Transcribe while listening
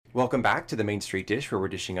Welcome back to the Main Street Dish, where we're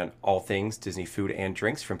dishing on all things Disney food and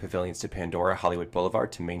drinks from Pavilions to Pandora, Hollywood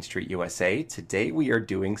Boulevard to Main Street, USA. Today we are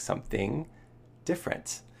doing something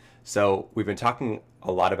different. So we've been talking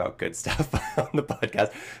a lot about good stuff on the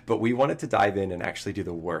podcast, but we wanted to dive in and actually do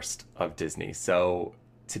the worst of Disney. So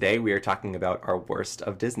today we are talking about our worst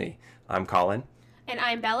of Disney. I'm Colin. And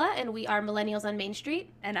I'm Bella, and we are Millennials on Main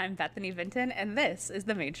Street. And I'm Bethany Vinton, and this is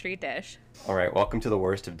the Main Street Dish. All right, welcome to the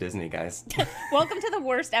worst of Disney, guys. Welcome to the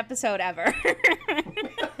worst episode ever.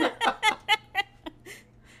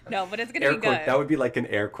 No, but it's going to be good. That would be like an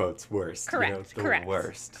air quotes worst. Correct, the correct.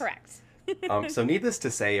 worst. Correct. So needless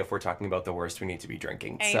to say, if we're talking about the worst, we need to be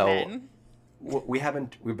drinking. Amen. So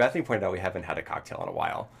Bethany pointed out we haven't had a cocktail in a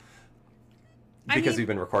while. Because we've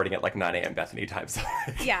been recording at like 9 a.m. Bethany time, so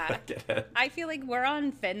yeah. I feel like we're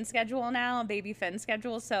on Finn schedule now, baby Finn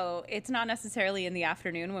schedule, so it's not necessarily in the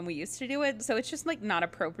afternoon when we used to do it, so it's just like not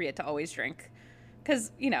appropriate to always drink.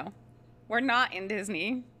 Because, we're not in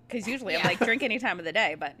Disney, because usually I'm like, drink any time of the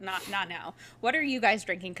day, but not now. What are you guys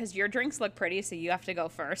drinking? Because your drinks look pretty, so you have to go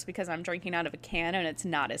first, because I'm drinking out of a can and it's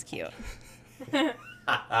not as cute. But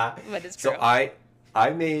it's true. So I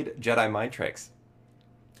made Jedi Mind Tricks.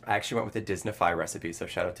 I actually went with the Disneyfy recipe, so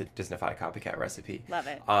shout out to Disneyfy Copycat Recipe. Love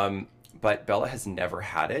it. But Bella has never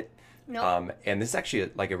had it. Nope. And this is actually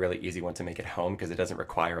like a really easy one to make at home because it doesn't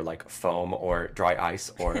require like foam or dry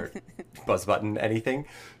ice or buzz button anything.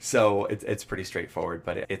 So it's pretty straightforward,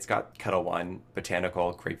 but it's got Ketel One,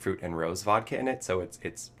 botanical, grapefruit, and rose vodka in it. So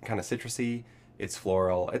it's kind of citrusy, it's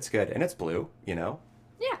floral, it's good, and it's blue, Yeah.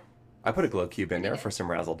 I put a glow cube in there for some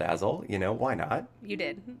razzle dazzle. Why not? You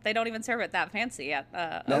did. They don't even serve it that fancy at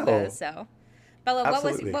No. Oga's, so. Bella,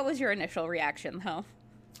 Absolutely. what was your initial reaction, though?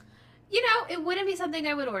 It wouldn't be something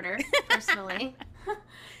I would order, personally.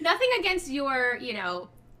 Nothing against your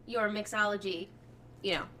mixology,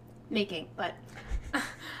 making, but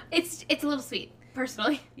it's a little sweet,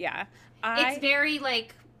 personally. Yeah. It's very,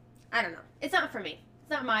 I don't know. It's not for me. It's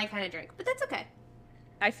not my kind of drink, but that's okay.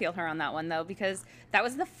 I feel her on that one, though, because that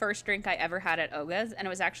was the first drink I ever had at Oga's, and it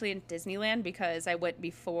was actually in Disneyland because I went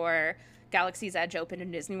before Galaxy's Edge opened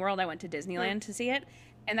in Disney World. I went to Disneyland to see it,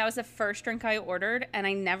 and that was the first drink I ordered, and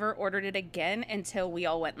I never ordered it again until we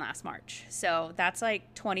all went last March. So that's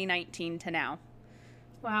like 2019 to now.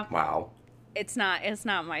 Wow. It's not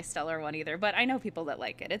my stellar one either, but I know people that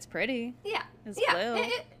like it. It's pretty. Yeah. It's yeah.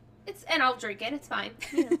 blue. And I'll drink it. It's fine.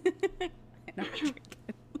 And I'll drink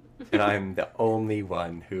it. And I'm the only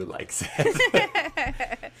one who likes it.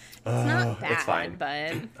 It's not bad, it's fine.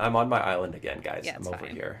 but I'm on my island again, guys. Yeah, I'm it's over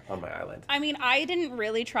fine. here on my island. I mean, I didn't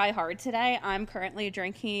really try hard today. I'm currently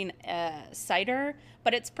drinking cider,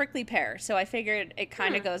 but it's prickly pear, so I figured it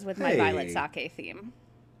kind of goes with my violet sake theme.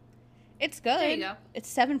 It's good. There you go.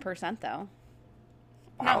 It's 7% though.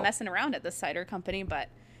 I'm Wow. not messing around at this cider company, but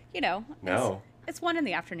No. it's 1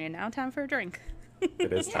 p.m. now. Time for a drink.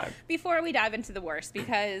 It is time. Before we dive into the worst,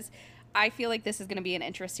 because I feel like this is going to be an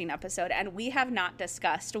interesting episode, and we have not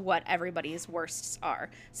discussed what everybody's worsts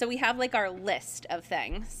are. So we have like our list of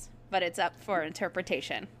things, but it's up for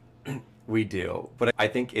interpretation. We do. But I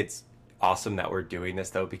think it's awesome that we're doing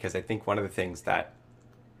this, though, because I think one of the things that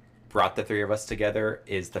brought the three of us together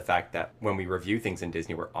is the fact that when we review things in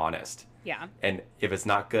Disney, we're honest. Yeah. And if it's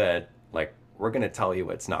not good, we're going to tell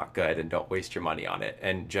you it's not good and don't waste your money on it.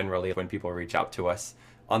 And generally, when people reach out to us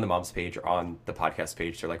on the Moms page or on the podcast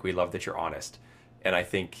page, they're like, we love that you're honest. And I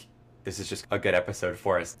think this is just a good episode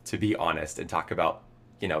for us to be honest and talk about,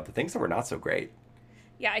 the things that were not so great.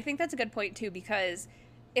 Yeah, I think that's a good point, too, because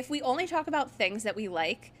if we only talk about things that we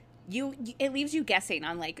like, it leaves you guessing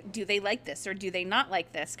on, do they like this or do they not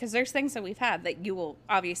like this? Because there's things that we've had that you will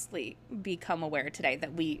obviously become aware today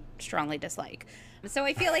that we strongly dislike. So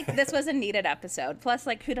I feel like this was a needed episode. Plus,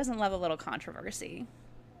 who doesn't love a little controversy?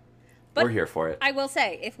 But We're here for it. I will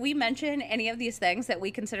say, if we mention any of these things that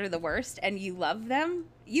we consider the worst and you love them,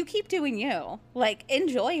 you keep doing you.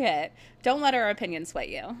 Enjoy it. Don't let our opinion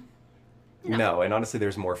sway you. No, and honestly,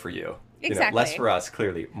 there's more for you. Exactly. Less for us,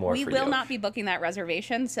 clearly, more for you. We will not be booking that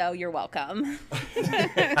reservation, so you're welcome.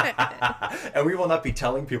 And we will not be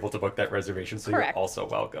telling people to book that reservation, so Correct. you're also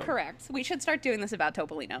welcome. Correct. We should start doing this about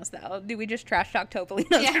Topolinos, though. Do we just trash talk Topolinos?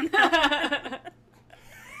 Yeah.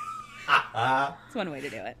 That's one way to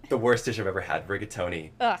do it. The worst dish I've ever had,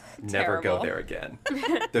 rigatoni. Ugh, Never terrible. go there again.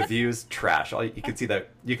 The view's trash. You can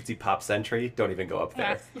see Pop Century. Don't even go up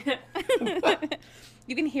there.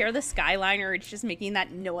 You can hear the Skyliner. It's just making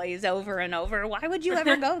that noise over and over. Why would you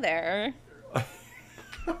ever go there?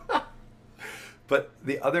 But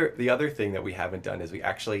the other thing that we haven't done is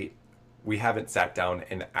we haven't sat down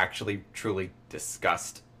and actually truly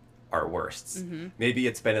discussed our worsts. Mm-hmm. Maybe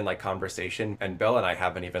it's been in like conversation, and Bill and I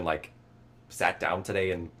haven't even like sat down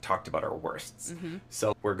today and talked about our worsts. Mm-hmm.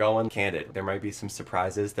 So we're going candid. There might be some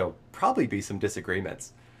surprises. There'll probably be some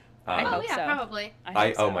disagreements. I Oh hope yeah, so. probably. I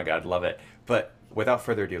hope Oh so. my God, love it. But without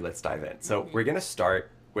further ado, let's dive in. So Mm-hmm. we're going to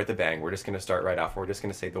start with a bang. We're just going to start right off. We're just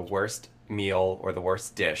going to say the worst meal or the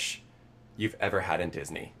worst dish you've ever had in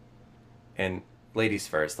Disney. And ladies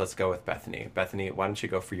first, let's go with Bethany. Bethany, why don't you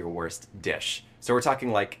go for your worst dish? So we're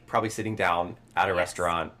talking like probably sitting down at a Yes.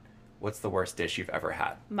 restaurant. What's the worst dish you've ever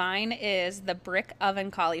had? Mine is the brick oven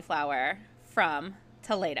cauliflower from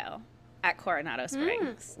Toledo at Coronado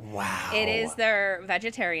Springs. Wow. It is their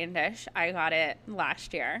vegetarian dish. I got it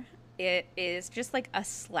last year. It is just like a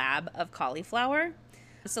slab of cauliflower.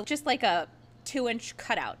 So just like a 2-inch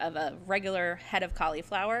cutout of a regular head of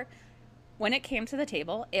cauliflower. When it came to the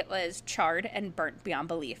table, it was charred and burnt beyond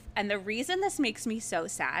belief. And the reason this makes me so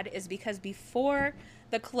sad is because before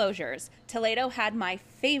the closures, Toledo had my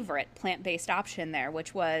favorite plant-based option there,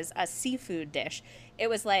 which was a seafood dish. It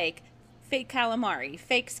was like fake calamari,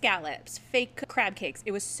 fake scallops, fake crab cakes.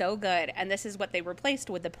 It was so good. And this is what they replaced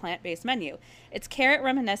with the plant-based menu. It's carrot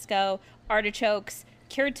romanesco, artichokes,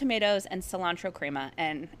 cured tomatoes, and cilantro crema.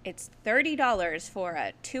 And it's $30 for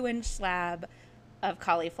a 2-inch slab of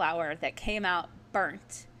cauliflower that came out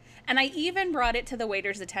burnt. And I even brought it to the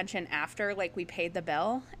waiter's attention after, like, we paid the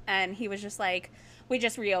bill. And he was just like, we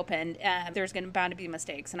just reopened. There's bound to be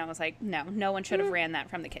mistakes. And I was like, no one should have ran that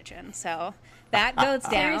from the kitchen. So that goes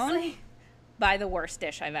down Seriously? by the worst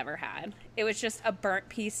dish I've ever had. It was just a burnt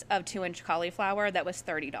piece of 2-inch cauliflower that was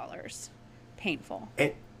 $30. Painful.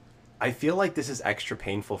 And I feel like this is extra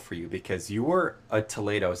painful for you because you were a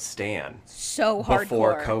Toledo stan So hardcore.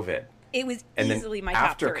 before COVID. It was And easily then my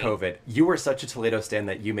after top 3. COVID, you were such a Toledo stan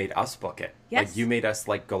that you made us book it. Yes. Like you made us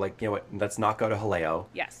like go like, you know what, let's not go to Haleo.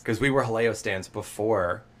 Yes. Because we were Haleo stands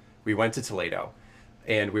before we went to Toledo.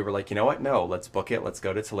 And we were like, you know what? No, let's book it. Let's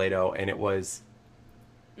go to Toledo. And it was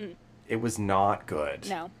not good.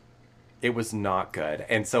 No. It was not good.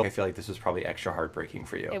 And so I feel like this was probably extra heartbreaking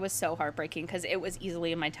for you. It was so heartbreaking because it was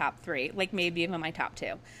easily in my top 3, like maybe even my top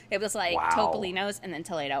 2. It was like Wow. Topolino's and then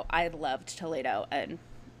Toledo. I loved Toledo, and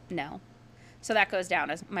no. So that goes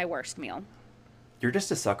down as my worst meal. You're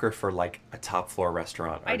just a sucker for like a top floor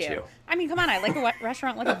restaurant, I aren't do. you? I mean, come on. I like a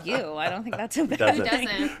restaurant with a view. I don't think that's a bad Doesn't. thing.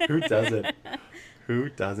 Doesn't. Who doesn't? Who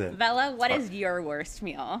doesn't? Bella, what is your worst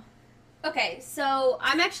meal? Okay, so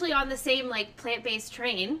I'm actually on the same like plant-based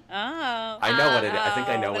train. Oh. I know what it is. I think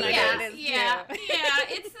I know what then it I is. know what it is, Yeah, too. yeah.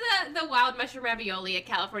 It's the wild mushroom ravioli at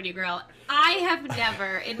California Grill. I have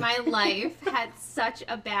never in my life had such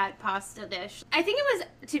a bad pasta dish. I think it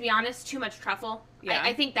was, to be honest, too much truffle. Yeah.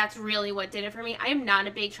 I think that's really what did it for me. I am not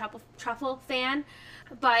a big truffle fan.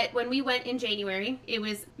 But when we went in January, it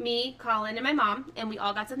was me, Colin, and my mom, and we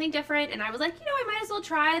all got something different. And I was like, I might as well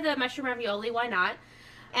try the mushroom ravioli. Why not?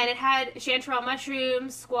 And it had chanterelle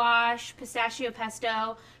mushrooms, squash, pistachio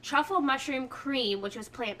pesto, truffle mushroom cream, which was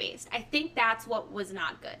plant-based. I think that's what was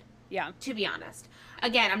not good, Yeah. to be honest.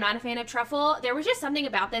 Again, I'm not a fan of truffle. There was just something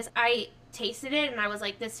about this. I tasted it, and I was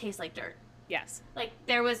like, this tastes like dirt. Yes. Like,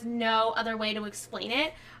 there was no other way to explain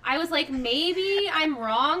it. I was like, maybe I'm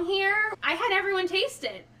wrong here. I had everyone taste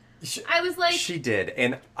it. I was like... She did,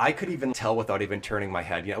 and I could even tell without even turning my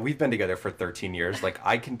head. We've been together for 13 years. Like,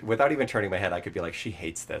 I can, without even turning my head, I could be like, she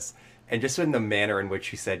hates this. And just in the manner in which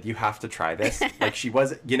she said, you have to try this. Like, she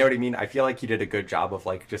was, you know what I mean? I feel like you did a good job of,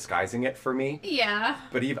 like, disguising it for me. Yeah.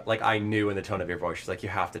 But even, like, I knew in the tone of your voice, she's like, you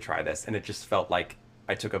have to try this. And it just felt like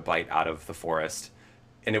I took a bite out of the forest.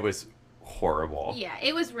 And it was horrible. Yeah,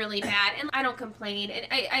 it was really bad, and I don't complain. And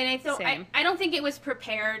I don't think it was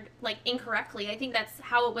prepared like incorrectly. I think that's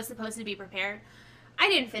how it was supposed to be prepared. I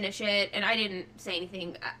didn't finish it, and I didn't say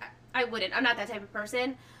anything. I wouldn't. I'm not that type of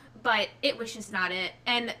person, but it was just not it.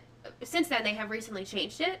 And since then, they have recently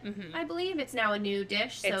changed it. Mm-hmm. I believe it's now a new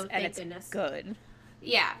dish. So thank goodness. Good.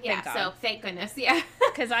 Yeah. Thank God. So thank goodness. Yeah.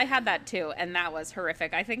 Because I had that too, and that was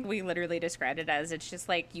horrific. I think we literally described it as it's just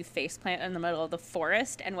like you faceplant in the middle of the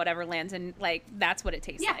forest, and whatever lands in, like, that's what it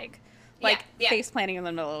tastes Yeah. like. Like, Yeah. face planting in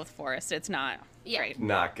the middle of the forest. It's not great.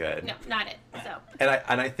 Not good. No, not it. So.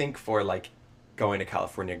 And I think for like going to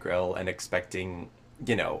California Grill and expecting,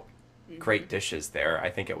 great dishes there, I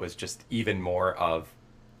think it was just even more of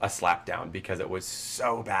a slapdown because it was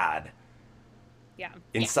so bad Yeah.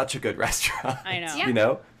 in Yeah. such a good restaurant. I know. Yeah. You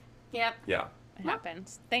know? Yep. Yeah. It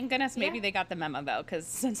happens. Thank goodness maybe Yeah. they got the memo, though, because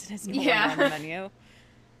since it is no Yeah. longer on the menu.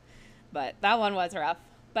 But that one was rough.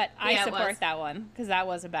 But I Yeah, it support was. that one because that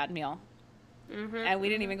was a bad meal. Mm-hmm. And we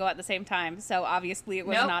didn't even go at the same time. So obviously it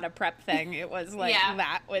was Nope. not a prep thing. It was like Yeah.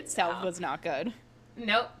 that itself No. was not good.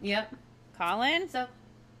 Nope. Yep. Colin? So,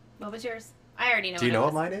 What was yours? I already know. Do you know what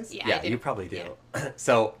it mine was. is? Yeah, I do. You probably do. Yeah.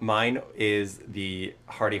 So mine is the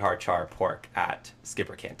Hearty Harchar pork at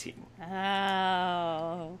Skipper Canteen.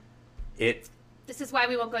 Oh. It This is why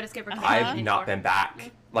we won't go to Skipper Canteen I've anymore. not been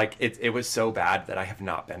back. Like it was so bad that I have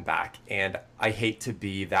not been back, and I hate to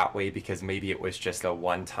be that way because maybe it was just a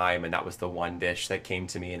one time, and that was the one dish that came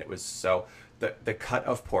to me, and it was so the cut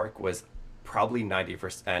of pork was probably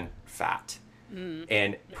 90% fat,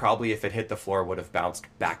 and probably if it hit the floor would have bounced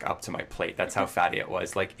back up to my plate. That's how fatty it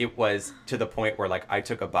was. Like it was to the point where like I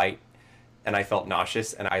took a bite, and I felt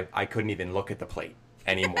nauseous, and I couldn't even look at the plate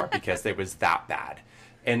anymore because it was that bad.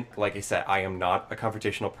 And like I said, I am not a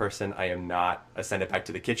confrontational person. I am not a send it back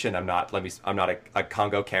to the kitchen. I'm not a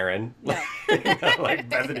Congo Karen. No. Like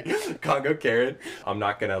Bethany, Congo Karen. I'm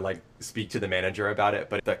not gonna like speak to the manager about it,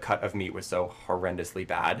 but the cut of meat was so horrendously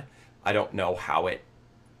bad. I don't know how it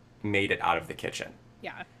made it out of the kitchen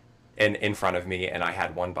Yeah. and in front of me, and I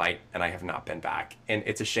had one bite and I have not been back. And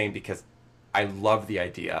it's a shame because I love the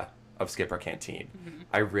idea of Skipper Canteen.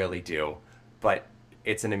 I really do. But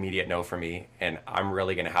it's an immediate no for me, and I'm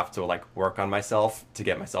really going to have to like work on myself to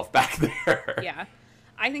get myself back there. Yeah.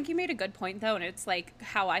 I think you made a good point though, and it's like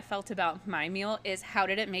how I felt about my meal is how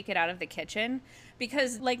did it make it out of the kitchen?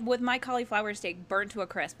 Because like with my cauliflower steak burnt to a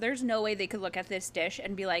crisp, there's no way they could look at this dish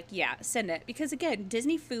and be like, yeah, send it. Because again,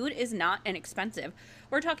 Disney food is not inexpensive.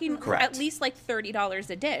 We're talking Correct. at least like $30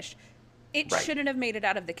 a dish. It Right. shouldn't have made it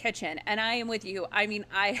out of the kitchen. And I am with you. I mean,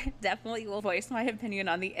 I definitely will voice my opinion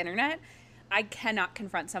on the internet. I cannot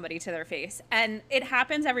confront somebody to their face. And it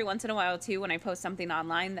happens every once in a while too when I post something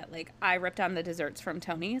online that like I ripped on the desserts from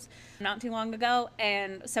Tony's not too long ago,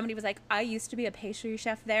 and somebody was like, I used to be a pastry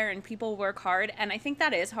chef there and people work hard. And I think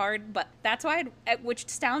that is hard, but that's why which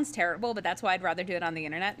sounds terrible, but that's why I'd rather do it on the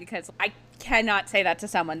internet, because I cannot say that to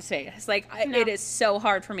someone's face. Like No. it is so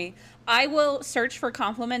hard for me. I will search for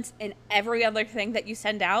compliments in every other thing that you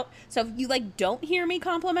send out. So if you like don't hear me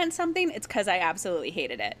compliment something, it's because I absolutely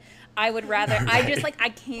hated it. I would rather, I just like, I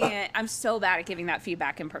can't, I'm so bad at giving that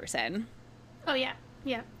feedback in person. Oh yeah,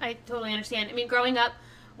 yeah, I totally understand. I mean, growing up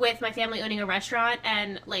with my family owning a restaurant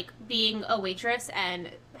and like being a waitress and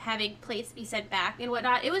having plates be sent back and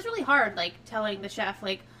whatnot, it was really hard. Like telling the chef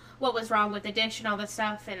like what was wrong with the dish and all this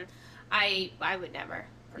stuff, and I would never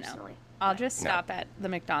personally. I'll just No. stop at the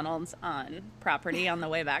McDonald's on property on the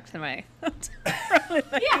way back to my.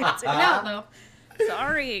 Yeah, no, though.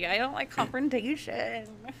 Sorry, I don't like confrontation.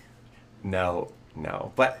 No.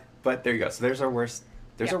 But there you go. So there's our worst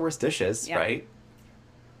Yeah. our worst dishes, Yeah. right?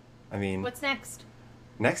 I mean, What's next?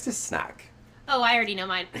 next is snack. Oh, I already know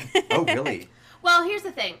mine. Oh, really? Well, here's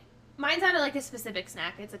the thing. Mine's not like a specific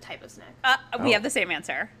snack. It's a type of snack. We Oh. have the same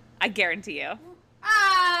answer. I guarantee you.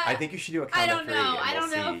 I think you should do a I count don't of three. know. and I we'll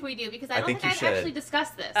don't know see. if we do because I I don't think think, you I've should. actually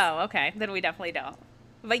discussed this. Oh, okay. Then we definitely don't.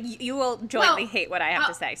 But you will jointly Well, hate what I have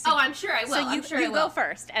to say. oh, I'm sure I will. So you, I'm sure you I will. go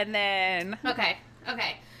first, and then. Okay.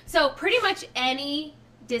 So pretty much any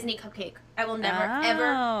Disney cupcake, I will never,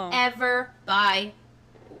 Oh. ever buy,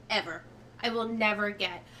 ever. I will never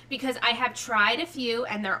get because I have tried a few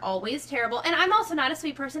and they're always terrible. And I'm also not a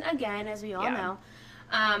sweet person, again, as we all Yeah.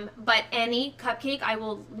 know. But any cupcake, I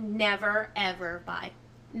will never ever buy.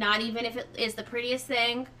 Not even if it is the prettiest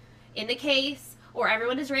thing in the case or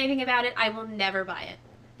everyone is raving about it. I will never buy it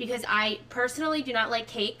because I personally do not like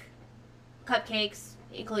cake, cupcakes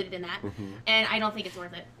included in that, and I don't think it's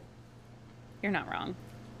worth it. You're not wrong.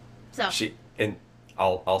 So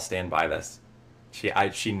I'll stand by this.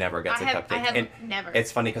 She never gets a cupcake. I have And never.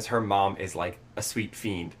 it's funny because her mom is like a sweet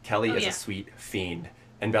fiend. Kelly Oh, is yeah. a sweet fiend,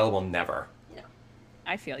 and Bella will never.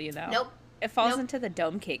 I feel you though. Nope. It falls Nope. into the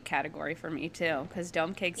dome cake category for me too, because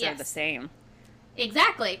dome cakes are the Yes. same.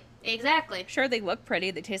 Exactly. Sure, they look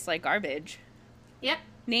pretty. They taste like garbage. Yep.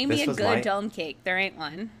 Name This me a was good my- dome cake. There ain't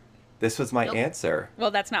one. This was my Nope. answer. Well,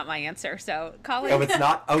 that's not my answer. So, Colin. Oh, it's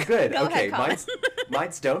not. Oh, good. Go Okay, ahead, Colin.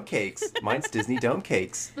 mine's dome cakes. Mine's Disney dome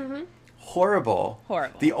cakes. Horrible.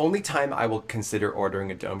 Horrible. The only time I will consider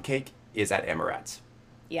ordering a dome cake is at Emirates.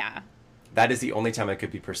 Yeah. That is the only time I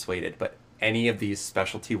could be persuaded. But any of these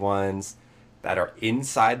specialty ones that are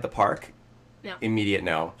inside the park, No. immediate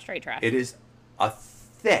no. Straight trash. It is a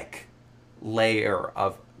thick layer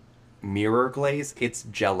of mirror glaze. It's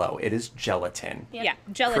Jello. It is gelatin. Yep. Yeah.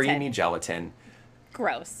 Gelatin. Creamy gelatin.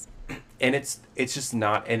 Gross. And it's just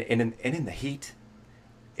not. And in the heat.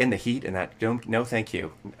 In the heat and that dome, no thank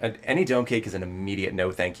you. Any dome cake is an immediate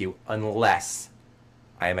no thank you unless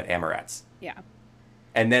I am at Emirates. Yeah.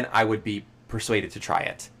 And then I would be persuaded to try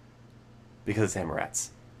it because it's Emirates.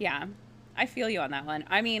 Yeah. I feel you on that one.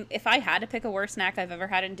 I mean, if I had to pick a worst snack I've ever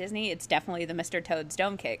had in Disney, it's definitely the Mr. Toad's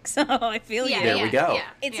Dome Cake. So I feel you. There we go.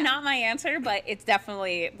 It's not my answer, but it's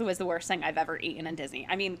definitely was the worst thing I've ever eaten in Disney.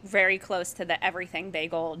 I mean, very close to the everything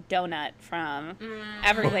bagel donut from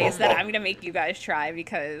Everglades that I'm gonna make you guys try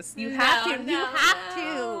because you have to. You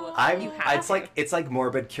have to. It's like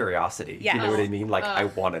morbid curiosity. Yes. You know what I mean? Like I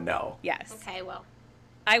want to know. Yes. Okay, well.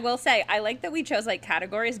 I will say I like that we chose like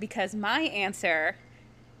categories because my answer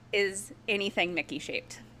is anything Mickey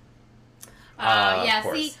shaped. Yeah,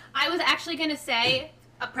 see, I was actually going to say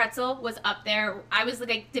a pretzel was up there. I was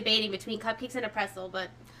like debating between cupcakes and a pretzel, but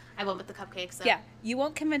I went with the cupcakes. So. Yeah, you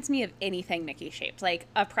won't convince me of anything Mickey shaped. Like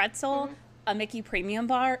a pretzel, a Mickey premium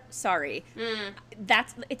bar, sorry.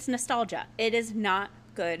 It's nostalgia. It is not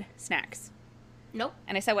good snacks. Nope.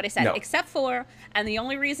 And I said what I said, No. except for, and the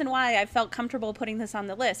only reason why I felt comfortable putting this on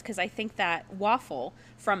the list, because I think that waffle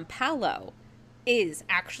from Palo is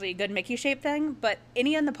actually a good Mickey-shaped thing, but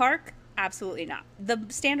any in the park, absolutely not. The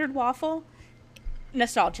standard waffle,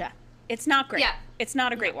 nostalgia. It's not great. Yeah. It's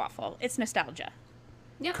not a great waffle. It's nostalgia.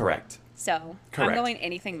 Yep. Correct. So Correct. I'm going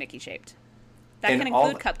anything Mickey-shaped. That And can all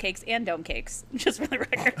include cupcakes and dome cakes, just for the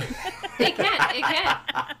record. It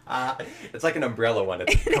can. It's like an umbrella one. It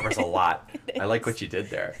covers a lot. I like what you did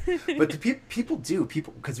there. But people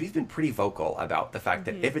because we've been pretty vocal about the fact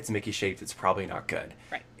that if it's Mickey shaped, it's probably not good.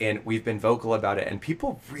 Right. And we've been vocal about it, and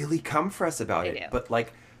people really come for us about They it. do. But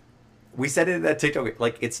like we said it in that TikTok,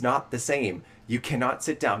 like it's not the same. You cannot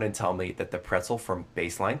sit down and tell me that the pretzel from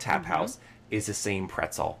Baseline Tap House is the same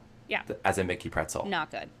pretzel Yeah. as a Mickey pretzel. Not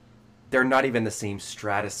good. They're not even the same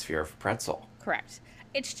stratosphere of pretzel. Correct.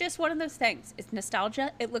 It's just one of those things. It's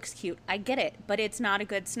nostalgia. It looks cute. I get it, but it's not a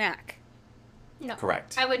good snack. No.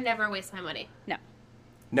 Correct. I would never waste my money. No.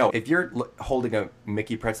 No, if you're holding a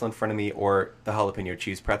Mickey pretzel in front of me, or the jalapeno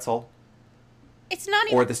cheese pretzel, It's not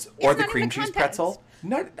even. or it's the not cream even cheese context. pretzel,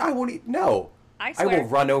 no, I won't eat. No, I I swear. will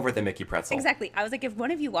run over the Mickey pretzel. Exactly. I was like, if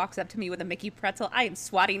one of you walks up to me with a Mickey pretzel, I am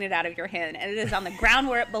swatting it out of your hand, and it is on the ground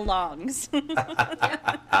where it belongs.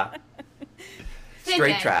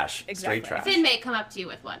 Straight Finn trash. Exactly. Straight trash. Finn may come up to you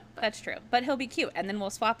with one. But That's true. But he'll be cute, and then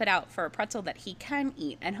we'll swap it out for a pretzel that he can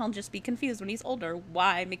eat, and he'll just be confused when he's older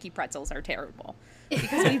why Mickey pretzels are terrible.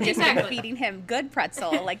 Because we've just been Exactly. feeding him good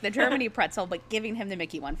pretzel, like the Germany pretzel, but giving him the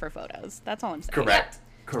Mickey one for photos. That's all I'm saying. Correct.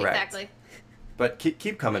 Correct. Exactly. But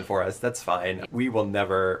keep coming for us. That's fine. We will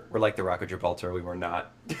never. We're like the Rock of Gibraltar. We will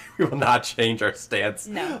not. We will not change our stance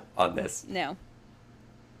No. on this. No.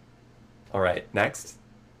 All right. Next,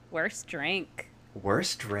 Worst drink.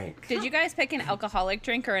 worst drink. Did you guys pick an alcoholic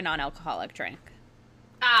drink or a non-alcoholic drink?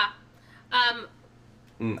 I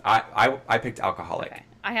picked alcoholic. Okay.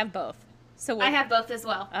 I have both. So I have both as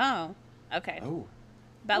well. Oh. Okay. Oh.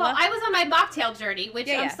 Bella? Well, I was on my mocktail journey, which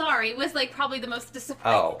Yeah, I'm yeah. sorry was like probably the most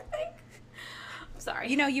disappointing Oh. thing. I'm sorry.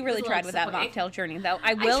 You know, you really It was a tried little with that disappointing. mocktail journey, though.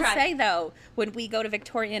 I will tried. say, though, when we go to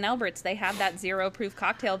Victoria and Albert's, they have that zero-proof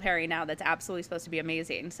cocktail pairing now that's absolutely supposed to be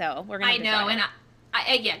amazing. So we're going I to know, and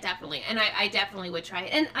yeah, definitely, and I definitely would try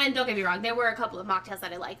it. And don't get me wrong, there were a couple of mocktails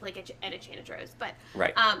that I liked, like at Enchanted Rose, but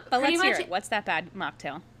Right. But pretty let's hear much it. What's that bad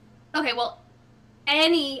mocktail? okay. Well,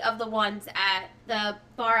 any of the ones at the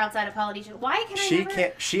bar outside of Polynesian. Why can I She never?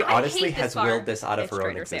 can't. She I honestly hate has bar. willed this out of It's her own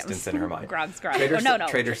Trader existence Sam's. in her mind. Grog's Grog. Trader, Oh, no.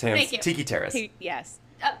 Trader Sam's Thank you. Tiki Terrace. Yes.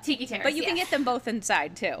 Tiki Terrace. But you can yes. get them both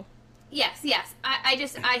inside, too. Yes.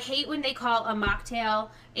 I hate when they call a mocktail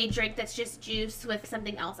a drink that's just juice with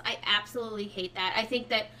something else. I absolutely hate that. I think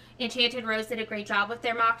that Enchanted Rose did a great job with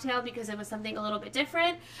their mocktail because it was something a little bit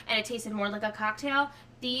different and it tasted more like a cocktail.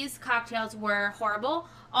 These cocktails were horrible.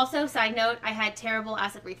 Also, side note, I had terrible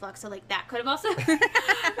acid reflux, so like that could have also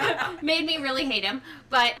made me really hate them.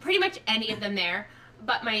 But pretty much any of them there.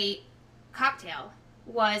 But my cocktail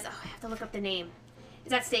was, I have to look up the name.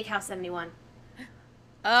 It's at Steakhouse 71.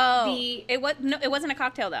 Oh. The- It wasn't a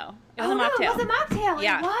cocktail, though. It was a No, mocktail. it was a mocktail.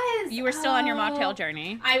 Yeah. It was. You were still on your Oh. mocktail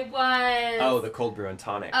journey. I was. Oh, the cold brew and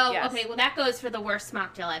tonic. Oh, Yes. okay. Well, that goes for the worst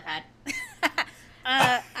mocktail I've had.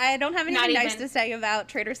 I don't have anything Not nice even. to say about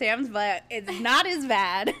Trader Sam's, but it's not as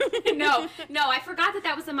bad. no, I forgot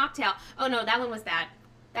that was a mocktail. Oh no, that one was bad.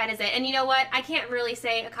 That is it. And you know what? I can't really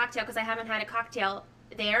say a cocktail because I haven't had a cocktail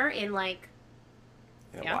there in like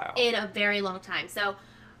In a Yeah. while. in a very long time. So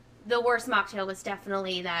the worst mocktail was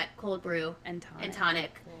definitely that cold brew And and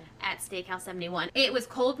tonic at Steakhouse 71. It was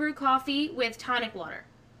cold brew coffee with tonic water.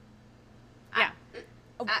 Yeah.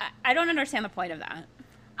 I don't understand the point of that.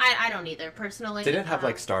 I don't either personally. Did it have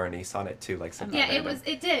like star anise on it too? Like something. Yeah, it random? was.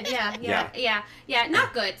 It did. Yeah. Yeah.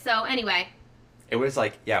 Not good. So anyway, It was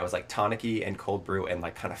like it was like tonic-y and cold brew and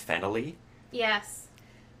like kind of fennel-y. yes.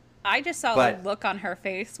 I just saw But- the look on her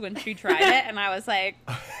face when she tried it, and I was like,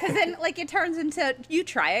 Because then, like, it turns into you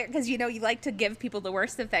try it because you know you like to give people the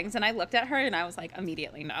worst of things. And I looked at her and I was like,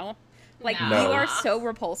 immediately no. Like No. you are so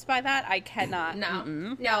repulsed by that. I cannot. No,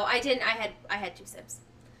 Mm-mm. no, I didn't. I had 2 sips.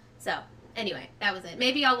 So anyway, that was it.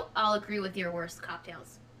 Maybe I'll agree with your worst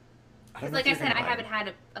cocktails. I don't Because know like if I you're said, I gonna haven't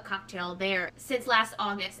had a cocktail there since last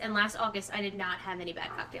August, and last August I did not have any bad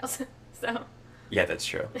cocktails. So Yeah, that's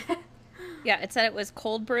true. Yeah, it said it was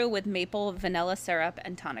cold brew with maple, vanilla syrup,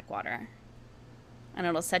 and tonic water, and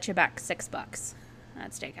it'll set you back $6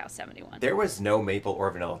 at Steakhouse 71. There was no maple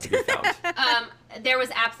or vanilla to be found. there was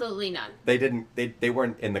absolutely none. They didn't. They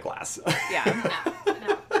weren't in the glass. Yeah.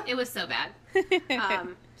 No, it was so bad.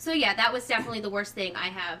 So yeah, that was definitely the worst thing I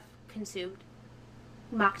have consumed,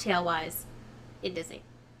 mocktail wise, in Disney.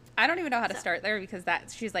 I don't even know how to start there because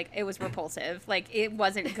she's like, it was repulsive. Like, it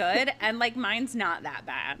wasn't good. And, like, mine's not that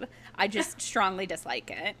bad. I just strongly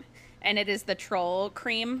dislike it. And it is the troll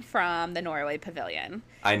cream from the Norway Pavilion.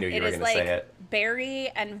 I knew you were going to say it. Berry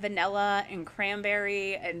and vanilla and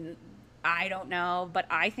cranberry and I don't know, but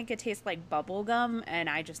I think it tastes like bubble gum and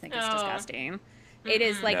I just think it's disgusting. It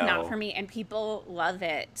is, like, No. not for me. And people love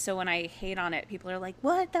it. So when I hate on it, people are like,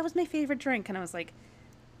 what? That was my favorite drink. And I was like,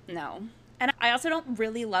 no. And I also don't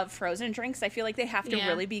really love frozen drinks. I feel like they have to Yeah.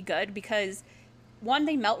 really be good because, one,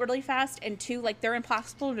 they melt really fast, and two, like, they're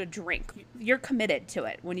impossible to drink. You're committed to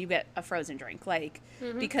it when you get a frozen drink, like,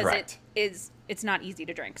 because Correct. it's not easy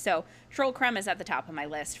to drink. So Troll Creme is at the top of my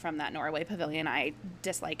list from that Norway Pavilion. I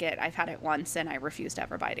dislike it. I've had it once, and I refuse to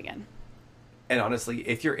ever buy it again. And honestly,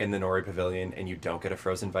 if you're in the Norway Pavilion and you don't get a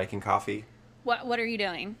frozen Viking coffee, What are you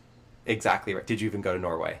doing? exactly right. Did you even go to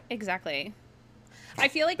Norway? Exactly. I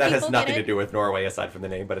feel like That people has nothing get to it. do with Norway aside from the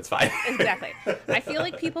name, but it's fine. Exactly. I feel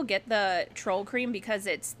like people get the troll cream because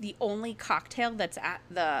it's the only cocktail that's at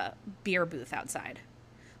the beer booth outside.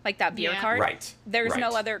 Like that beer Yeah. cart. Right. There's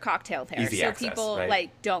no right. other cocktail there. Easy so access, people right?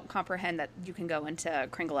 like don't comprehend that you can go into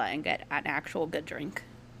Kringla and get an actual good drink.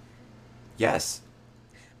 Yes.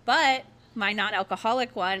 But my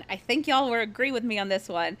non-alcoholic one, I think y'all will agree with me on this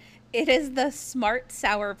one. It is the Smart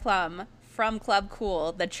Sour Plum from Club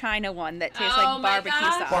Cool, the China one that tastes Oh like my barbecue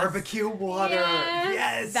gosh. sauce. Barbecue water. Yes.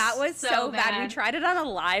 Yes. That was so, So bad. We bad. tried it on a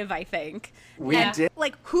live, I think. We Yeah. did.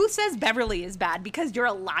 Like, who says Beverly is bad? Because you're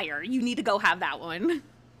a liar. You need to go have that one.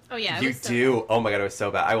 Oh yeah, it You was so do. Oh my god, it was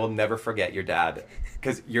so bad. I will never forget your dad,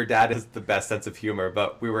 because your dad has the best sense of humor.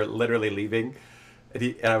 But we were literally leaving,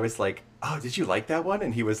 and I was like, "Oh, did you like that one?"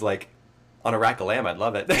 And he was like, "On a rack of lamb, I'd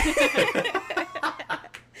love it."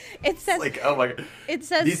 It says Like, oh my god, it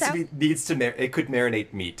says it could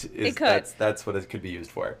marinate meat. It could. That's what it could be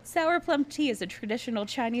used for. sour plum tea is a traditional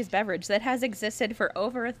Chinese beverage that has existed for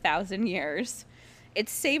over 1,000 years.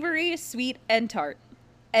 It's savory, sweet, and tart,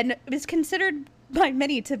 and is considered by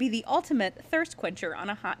many to be the ultimate thirst quencher on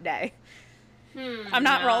a hot day. I'm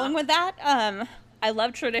not no. rolling with that. I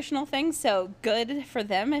love traditional things, so good for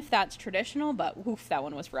them if that's traditional. But oof, that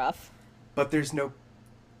one was rough. But there's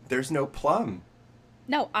no plum.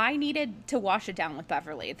 No, I needed to wash it down with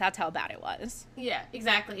Beverly. That's how bad it was. Yeah,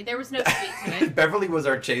 exactly. There was no sweet to it. Beverly was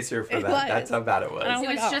our chaser for It that. was. That's how bad it And I was. It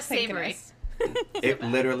like, was just thank savory. goodness. It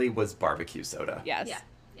literally was barbecue soda. Yes. Yeah,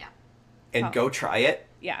 yeah. And Oh. go try it,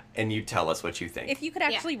 Yeah. and you tell us what you think. If you could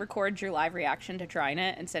actually record your live reaction to trying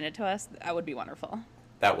it and send it to us, that would be wonderful.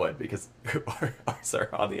 That would, because ours are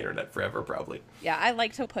on the internet forever, probably. Yeah, I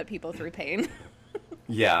like to put people through pain.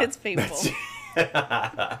 Yeah. It's painful.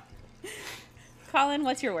 Colin,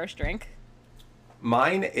 what's your worst drink?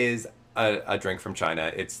 Mine is a drink from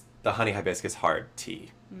China. It's the honey hibiscus hard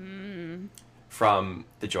tea from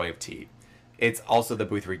the Joy of Tea. It's also the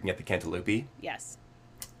booth where you can get the cantaloupe. Yes.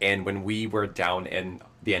 And when we were down in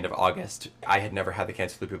the end of August, I had never had the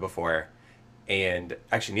cantaloupe before. And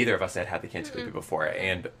actually, neither of us had had the cantaloupe before.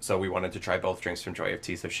 And so we wanted to try both drinks from Joy of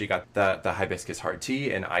Tea. So she got the hibiscus hard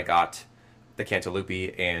tea, and I got the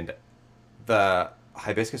cantaloupe. And the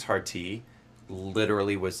hibiscus hard tea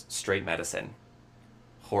literally was straight medicine.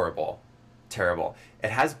 Horrible. Terrible.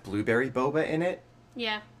 It has blueberry boba in it.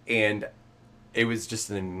 Yeah. And it was just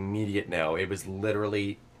an immediate no. It was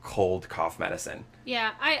literally cold cough medicine.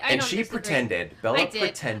 Yeah, I And don't she disagree. pretended. Bella I did.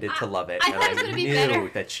 pretended to love it. I and thought it was gonna be knew better.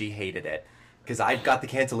 that she hated it. Because I got the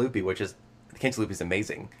cantaloupe, the cantaloupe is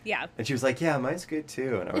amazing. Yeah. And she was like, yeah, mine's good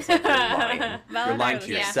too. And I was like, you're lying. Val You're and I lying was-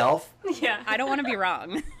 to yeah. yourself. Yeah. I don't want to be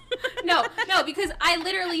wrong. No, because I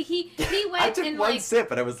literally he went I took and one like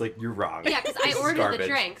sip and I was like, you're wrong. yeah, because I This is ordered garbage. the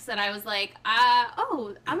drinks and I was like,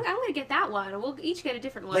 I'm gonna get that one. We'll each get a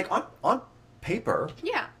different one. Like on paper,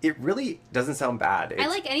 yeah, it really doesn't sound bad. It's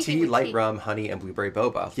like anything tea, with light tea. rum, honey, and blueberry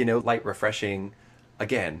boba. You know, light, refreshing.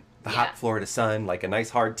 Again, the Yeah. hot Florida sun, like a nice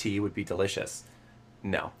hard tea would be delicious.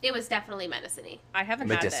 No. It was definitely medicine-y. I haven't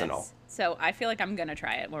Medicinal. had this, so I feel like I'm gonna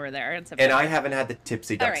try it when we're there in And September. I haven't had the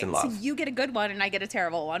tipsy All ducks right, in so love. you get a good one and I get a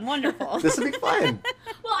terrible one. Wonderful. This will be fun.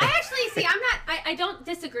 Well, I actually see. I'm not. I don't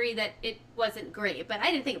disagree that it wasn't great, but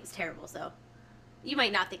I didn't think it was terrible. So you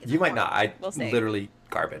might not think it's. You might horrible. not. I We'll see. literally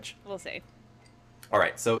garbage. We'll see. All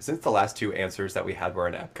right. So since the last two answers that we had were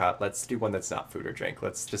in Epcot, let's do one that's not food or drink.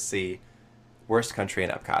 Let's just see worst country in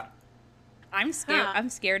Epcot. I'm scared. Huh. I'm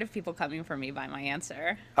scared of people coming for me by my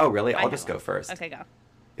answer. Oh, really? I I'll have just go one. first. Okay, go.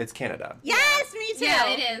 It's Canada. Yes, me too. Yeah,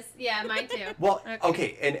 it is. Yeah, mine too. Well,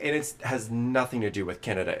 okay, and it has nothing to do with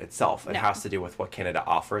Canada itself. It No. has to do with what Canada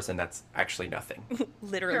offers, and that's actually nothing.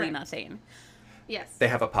 Literally Correct. nothing. Yes. They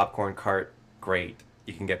have a popcorn cart, great.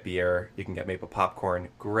 You can get beer, you can get maple popcorn,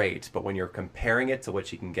 great. But when you're comparing it to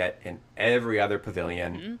what you can get in every other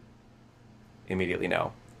pavilion, Mm-hmm. immediately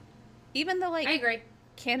no. Even the I agree.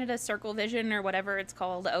 Canada Circle Vision or whatever it's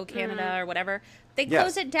called, O Canada or whatever, they Yes.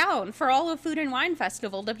 close it down for all of Food and Wine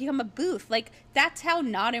Festival to become a booth. Like, that's how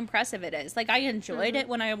not impressive it is. Like, I enjoyed it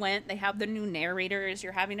when I went. They have the new narrators.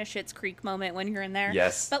 You're having a Schitt's Creek moment when you're in there.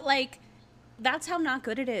 Yes. But, like, that's how not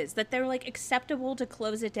good it is. That they're, like, acceptable to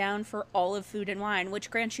close it down for all of Food and Wine,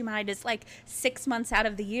 which, grant you mind, is, like, 6 months out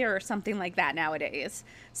of the year or something like that nowadays.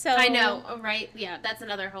 So I know. Right. Yeah, that's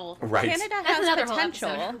another whole. Right. Canada That's has another whole potential.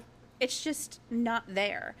 episode. It's just not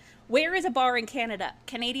there. Where is a bar in Canada?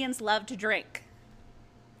 Canadians love to drink.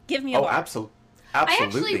 Give me a Oh, bar. absolutely. I Absolutely.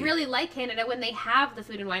 actually really like Canada when they have the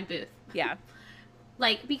food and wine booth. Yeah.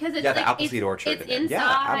 Like, because it's Yeah, the like Appleseed Orchard it's in there. inside.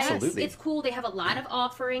 Yeah, absolutely. It's cool. They have a lot of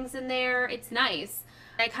offerings in there. It's nice.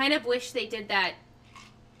 I kind of wish they did that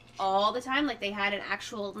all the time. Like they had an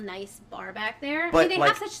actual nice bar back there. I But, mean, they like-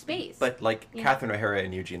 have such space. But like Yeah. Catherine O'Hara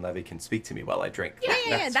and Eugene Levy can speak to me while I drink. Yeah,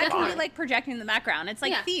 That's definitely. more like projecting in the background. It's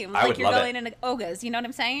like Yeah. theme. I Like would you're love going it. into Oga's. You know what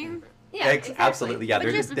I'm saying? yeah, exactly. Absolutely. Yeah, But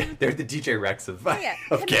they're just- they're the DJ Rex of, Yeah.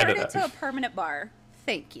 of Convert Canada. it to a permanent bar.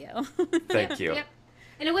 Thank you. Thank you. Yep.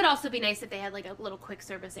 And it would also be nice if they had like a little quick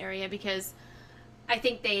service area because I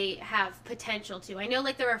think they have potential to. I know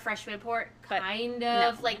like the refreshment port But kind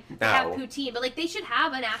of no. like they have No. poutine, but like they should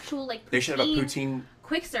have an actual like They should have a poutine.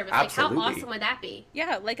 quick service. Absolutely. Like how awesome would that be?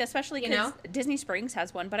 Yeah, like especially You because know? Disney Springs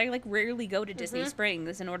has one, but I like rarely go to Disney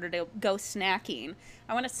Springs in order to go snacking.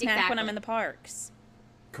 I want to snack when I'm Exactly. in the parks.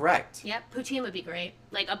 Correct. Yep, poutine would be great.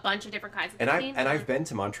 Like a bunch of different kinds of And poutine. I've been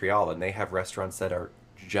to Montreal and they have restaurants that are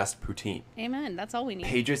just poutine. Amen. That's all we need.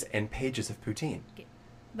 Pages and pages of poutine.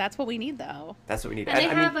 That's what we need, though. That's what we need. And they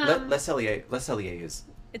I have, mean, Les Cellier is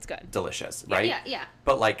It's good. delicious, Yeah, right? yeah.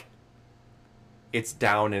 But like, it's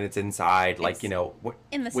down and it's inside. Like It's you know,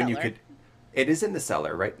 in the when you cellar. could, it is in the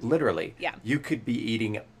cellar, right? Literally. Yeah. You could be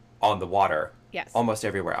eating on the water. Yes. Almost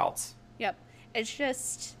everywhere else. Yep.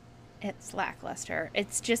 It's lackluster.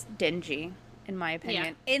 It's just dingy, in my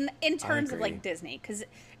opinion. In terms of agree. like Disney, because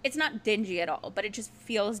it's not dingy at all, but it just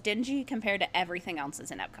feels dingy compared to everything else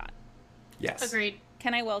that's in Epcot. Yes. Agreed.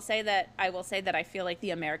 Can I will say that I feel like the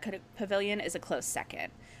American Pavilion is a close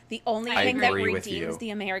second. The only I thing that agree with redeems you. the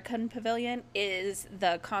American Pavilion is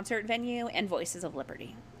the concert venue and Voices of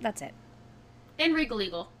Liberty. That's it. And Regal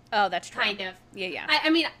Eagle, Oh, that's true. kind of. Yeah. I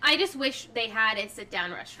mean, I just wish they had a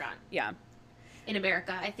sit-down restaurant Yeah. in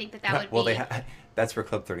America. I think that would well, be. that's where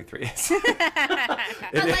Club 33 is.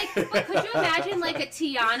 But like, but could you imagine like a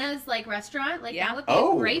Tiana's like restaurant? Like Yeah. that would be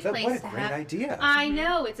Oh, a great place what a to great have. idea. I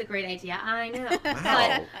know it's a great idea. I know.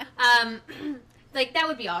 Wow. But like that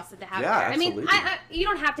would be awesome to have Yeah, there. I mean, absolutely. you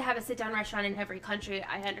don't have to have a sit-down restaurant in every country.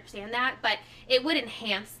 I understand that, but it would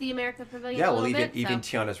enhance the American Pavilion Yeah, a well, little even bit. So.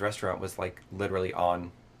 Tiana's restaurant was like literally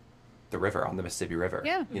on the river, on the Mississippi River.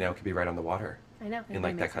 Yeah. You know, it could be right on the water. I know. In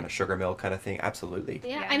like that kind of sugar mill kind of thing. Absolutely.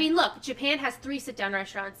 Yeah. Yeah. I mean, look, Japan has 3 sit-down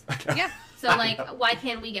restaurants. Yeah. So like, why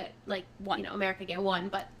can't we get like One. You know, America get one?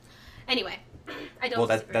 But anyway, I don't. Well,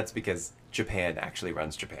 disagree. that's because Japan actually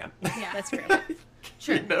runs Japan. yeah, That's true.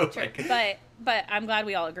 True. You know, true. like- But I'm glad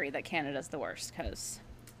we all agree that Canada's the worst because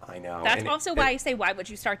I know. that's and also why I say why would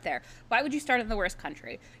you start there? Why would you start in the worst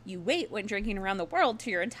country? You wait when drinking around the world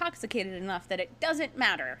till you're intoxicated enough that it doesn't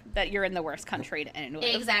matter that you're in the worst country to end with.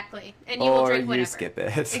 Exactly, and you will Or drink you whatever. skip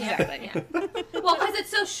it. Exactly. Yeah. Well, because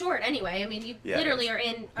it's so short anyway. I mean, you Yeah, it literally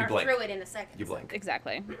is. are blink. through it in a second. You blink.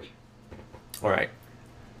 Exactly. All right.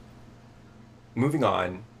 Moving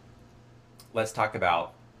on, let's talk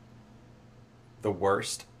about the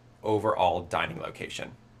worst overall dining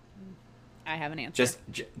location. I have an answer.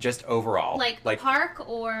 Just overall. Like park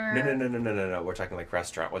or No. We're talking like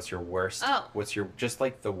restaurant. What's your worst? Oh. What's your just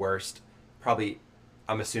like the worst? Probably.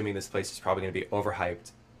 I'm assuming this place is probably going to be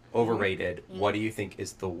overhyped, overrated. What do you think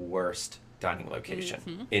is the worst dining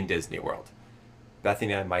location in Disney World?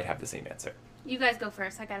 Bethany and I might have the same answer. You guys go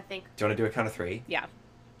first. I gotta think. Do you want to do a count of 3? Yeah.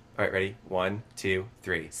 All right, ready? 1, 2,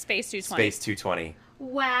 3. Space 220. Space 220.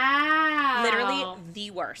 Wow. Literally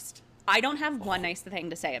the worst. I don't have one nice thing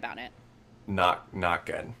to say about it. Not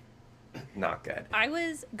good. Not good. I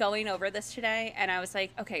was going over this today and I was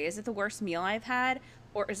like, okay, is it the worst meal I've had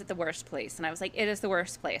or is it the worst place? And I was like, it is the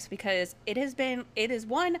worst place because it is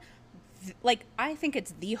one, like, I think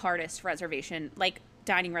it's the hardest reservation, like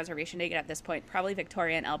dining reservation to get at this point. Probably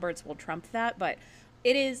Victoria and Albert's will trump that, but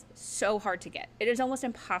it is so hard to get. It is almost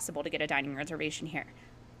impossible to get a dining reservation here.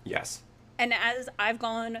 Yes. And as I've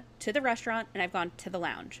gone to the restaurant and I've gone to the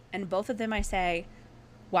lounge, and both of them I say,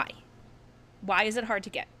 why? Why is it hard to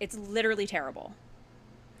get? It's literally terrible.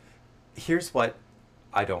 Here's what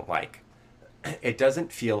I don't like. It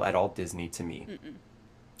doesn't feel at all Disney to me.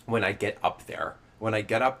 When I get up there. When I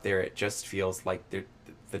get up there, it just feels like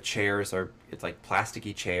the chairs are, it's like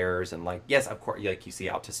plasticky chairs and like, yes, of course, like you see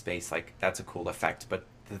out to space, like that's a cool effect, but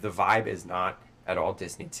the vibe is not at all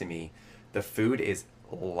Disney to me. The food is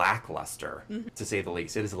lackluster, to say the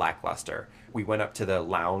least. It is lackluster. We went up to the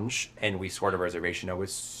lounge and we scored a reservation. I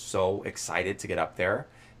was so excited to get up there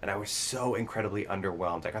and I was so incredibly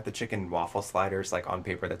underwhelmed. I got the chicken waffle sliders, like on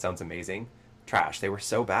paper, that sounds amazing. Trash. They were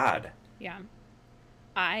so bad. Yeah.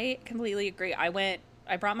 I completely agree. I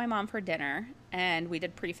brought my mom for dinner and we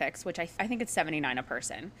did prefix, which I think it's $79 a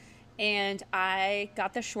person. And I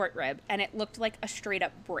got the short rib and it looked like a straight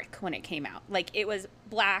up brick when it came out. Like it was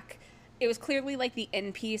black. It was clearly like the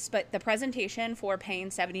end piece, but the presentation for paying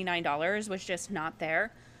 $79 was just not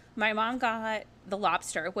there. My mom got the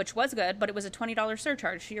lobster, which was good, but it was a $20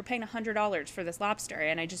 surcharge. So you're paying $100 for this lobster,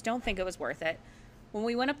 and I just don't think it was worth it. When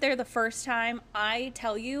we went up there the first time, I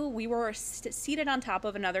tell you, we were seated on top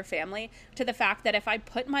of another family to the fact that if I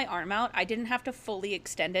put my arm out, I didn't have to fully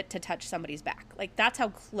extend it to touch somebody's back. Like, that's how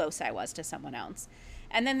close I was to someone else.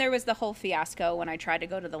 And then there was the whole fiasco when I tried to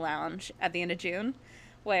go to the lounge at the end of June,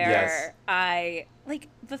 where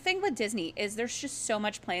the thing with Disney is there's just so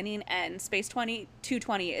much planning, and Space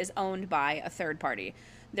 220 is owned by a third party.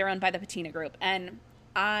 They're owned by the Patina Group, and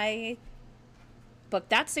I booked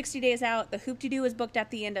that 60 days out. The Hoop-de-Doo was booked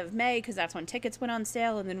at the end of May because that's when tickets went on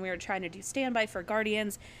sale, and then we were trying to do standby for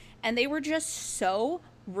Guardians, and they were just so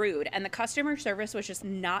rude, and the customer service was just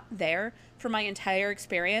not there for my entire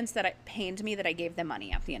experience that it pained me that I gave them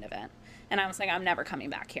money at the end of it. And I was like, I'm never coming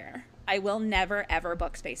back here. I will never, ever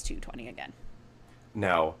book Space 220 again.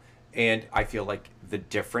 No. And I feel like the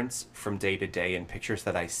difference from day to day in pictures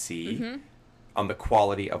that I see on the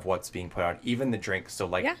quality of what's being put out, even the drinks. So,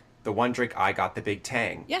 like, the one drink I got, the Big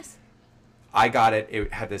Tang. Yes. I got it.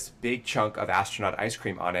 It had this big chunk of astronaut ice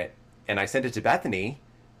cream on it. And I sent it to Bethany.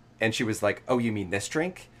 And she was like, oh, you mean this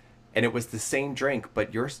drink? And it was the same drink,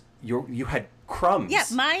 but you had crumbs. Yeah,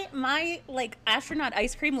 my like astronaut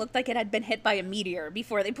ice cream looked like it had been hit by a meteor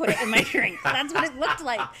before they put it in my drink. That's what it looked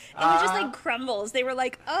like. It was just like crumbles. They were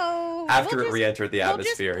like, oh, after it re-entered the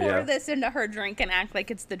atmosphere, we'll just pour this into her drink and act like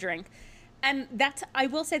it's the drink. And I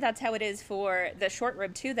will say that's how it is for the short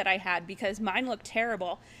rib too that I had, because mine looked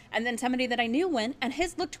terrible. And then somebody that I knew went and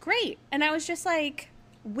his looked great. And I was just like,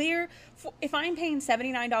 if I'm paying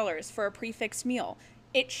 $79 for a prefix meal,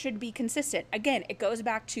 it should be consistent. Again, it goes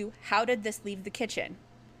back to, how did this leave the kitchen?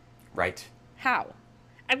 Right. How?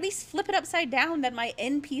 At least flip it upside down that my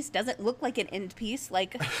end piece doesn't look like an end piece.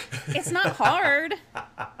 Like, it's not hard.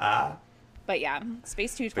 But yeah,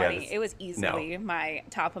 Space 220, it was easily my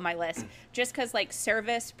top of my list. Just because, like,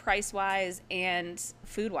 service, price-wise, and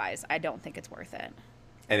food-wise, I don't think it's worth it.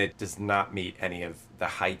 And it does not meet any of the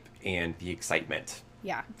hype and the excitement.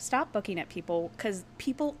 Yeah, stop booking it, people, because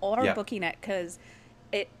people are booking it because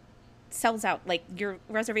it sells out. Like, your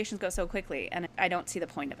reservations go so quickly, and I don't see the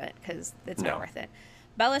point of it because it's not worth it.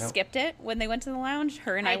 Bella skipped it when they went to the lounge.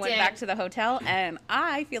 Her and I went back to the hotel, and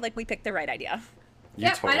I feel like we picked the right idea.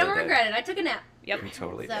 I don't regret it. I took a nap. Yep. You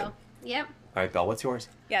totally did. So, yep. All right, Belle, what's yours?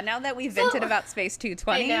 Yeah, now that we've vented about Space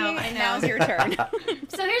 220, I know. now's your turn.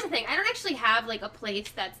 So here's the thing. I don't actually have, like, a place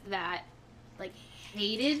that's that, like,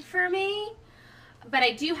 hated for me. But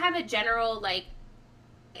I do have a general, like,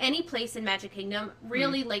 any place in Magic Kingdom,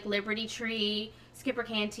 really, like, Liberty Tree, Skipper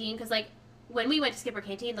Canteen. Because, like, when we went to Skipper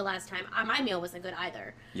Canteen the last time, my meal wasn't good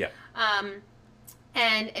either. Yeah.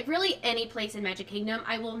 And really any place in Magic Kingdom,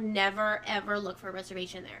 I will never, ever look for a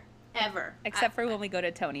reservation there. Ever. Except for when we go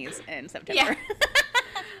to Tony's in September. Yeah.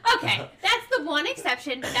 Okay, that's the one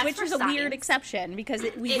exception, but that's which for is a science. weird exception because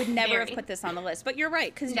we would never have put this on the list. But you're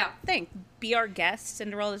right, because be our guest,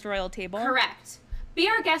 Cinderella's Royal Table. Correct. Be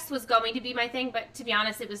Our Guest was going to be my thing, but to be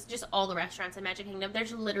honest, it was just all the restaurants in Magic Kingdom.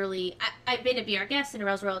 There's literally, I've been to Be Our Guest,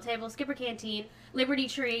 Cinderella's Royal Table, Skipper Canteen, Liberty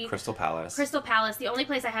Tree, Crystal Palace. Crystal Palace. The only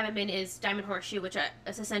place I haven't been is Diamond Horseshoe, which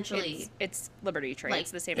is essentially it's Liberty Tree. like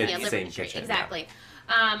It's the same. It's yeah, the Liberty same Tree, kitchen, exactly.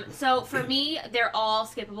 So for me, they're all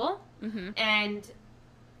skippable, and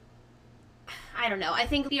I don't know. I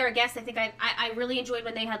think Be Our Guest. I think I really enjoyed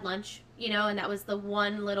when they had lunch, and that was the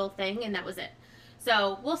one little thing, and that was it.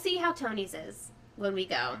 So we'll see how Tony's is when we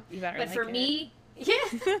go. You better but like for it. me, yeah,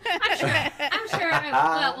 I'm sure.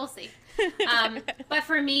 Well, we'll see. But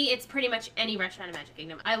for me, it's pretty much any restaurant in Magic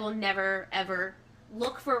Kingdom. I will never ever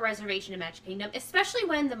look for a reservation in Magic Kingdom, especially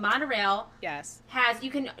when the monorail Yes.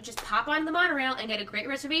 you can just pop on the monorail and get a great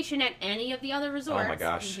reservation at any of the other resorts. Oh my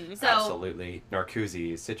gosh, So- absolutely.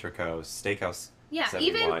 Narcoozies, Citrico's, Steakhouse. Yeah,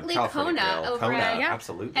 71, even California Lake Grill, Kona over Kona, at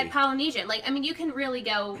absolutely. Polynesian. You can really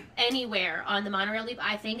go anywhere on the monorail loop,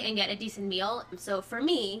 I think, and get a decent meal. So for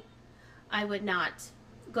me, I would not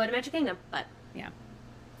go to Magic Kingdom, but Yeah.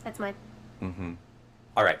 that's mine. Mm-hmm.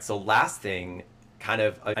 All right, so last thing, kind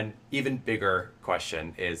of an even bigger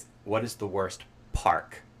question is, what is the worst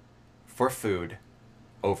park for food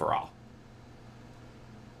overall?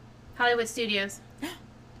 Hollywood Studios.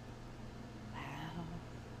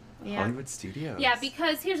 Yeah. Hollywood Studios. Yeah,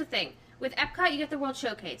 because here's the thing. With Epcot, you get the World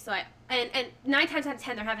Showcase. So and 9 times out of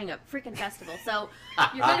 10, they're having a freaking festival. So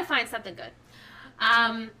you're going to find something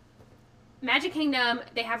good. Magic Kingdom,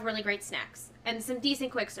 they have really great snacks and some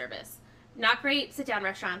decent quick service. Not great sit-down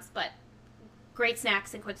restaurants, but great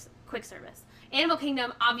snacks and quick service. Animal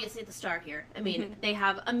Kingdom, obviously the star here. I mean, they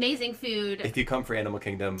have amazing food. If you come for Animal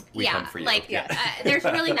Kingdom, we come for you. There's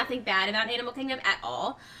really nothing bad about Animal Kingdom at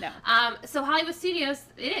all. No. So Hollywood Studios,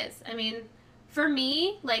 it is. I mean, for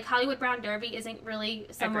me, Hollywood Brown Derby isn't really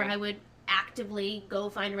somewhere Agreed. I would actively go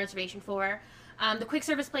find a reservation for. The quick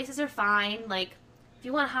service places are fine. If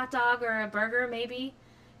you want a hot dog or a burger, maybe.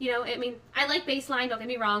 I mean, I like Baseline, don't get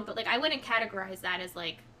me wrong, but I wouldn't categorize that as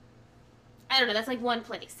I don't know, that's one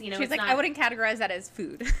place, She's it's like, not... I wouldn't categorize that as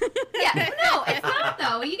food. Yeah, no, it's not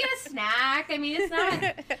though. You get a snack. I mean, it's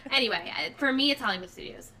not. Anyway, for me, it's Hollywood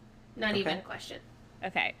Studios. Not even a question.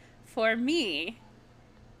 Okay. For me,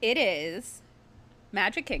 it is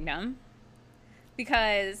Magic Kingdom.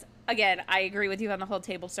 Because, again, I agree with you on the whole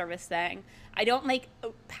table service thing. I don't,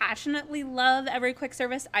 passionately love every quick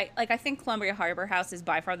service. I think Columbia Harbor House is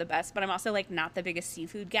by far the best, but I'm also, not the biggest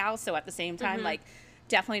seafood gal. So at the same time,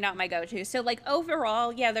 definitely not my go-to. So,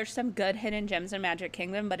 overall, yeah, there's some good hidden gems in Magic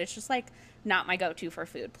Kingdom, but it's just, not my go-to for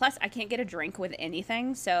food. Plus, I can't get a drink with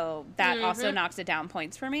anything, so that also knocks it down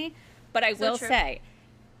points for me. But I will say,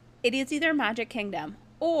 it is either Magic Kingdom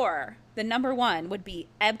or the number one would be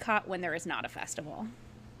Epcot when there is not a festival.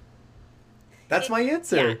 That's my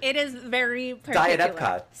answer. Yeah, it is very particular. Diet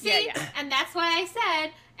Epcot. See, Yeah. and that's why I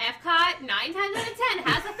said Epcot 9 times out of 10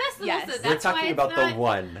 has a festival. Yes. So that's We're talking why it's about not, the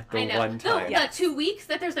one time. The 2 weeks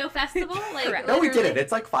that there's no festival. Correct. No, we did literally-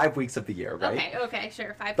 it. It's 5 weeks of the year, right? Okay,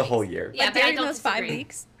 sure. 5 The weeks. whole year. Yeah, But but I during don't those 5 disagree.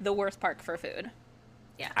 weeks, the worst park for food.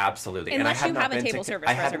 Absolutely. Unless and I you not have a been table to, service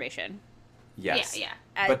I hadn't- reservation. Yes. Yeah.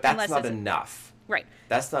 But that's Unless not it's- enough. Right.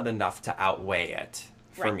 That's not enough to outweigh it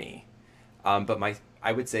for Right. me. But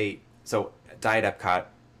I would say, so Diet Epcot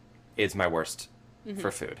is my worst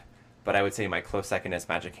for food. But I would say my close second is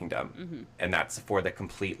Magic Kingdom. And that's for the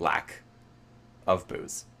complete lack of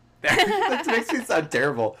booze. That makes me sound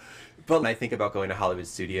terrible. But when I think about going to Hollywood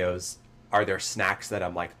Studios, are there snacks that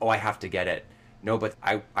I'm like, oh, I have to get it? No, but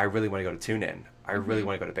I really want to go to Tune In. I really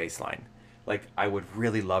want to go to Baseline. I would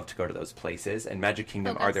really love to go to those places. And Magic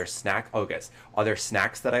Kingdom, are there are there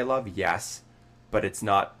snacks that I love? Yes. But it's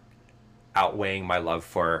not outweighing my love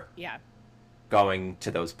for Yeah. going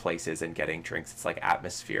to those places and getting drinks. It's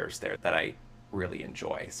atmospheres there that I really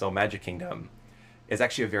enjoy. So Magic Kingdom is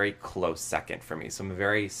actually a very close second for me. So I'm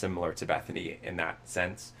very similar to Bethany in that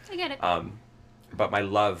sense. I get it. But my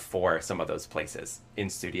love for some of those places in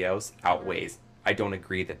studios outweighs. I don't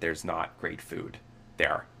agree that there's not great food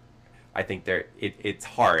there. I think it's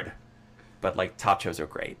hard, but tachos are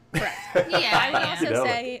great. Correct. Yeah, I would also You know?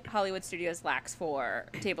 say Hollywood Studios lacks for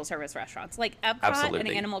table service restaurants. Epcot Absolutely. and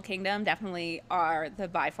Animal Kingdom definitely are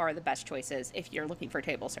by far the best choices if you're looking for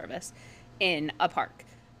table service in a park.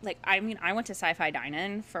 I went to Sci-Fi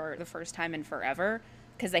Dine-In for the first time in forever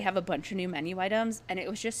because they have a bunch of new menu items, and it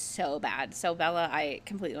was just so bad. So, Bella, I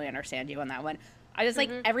completely understand you on that one. I was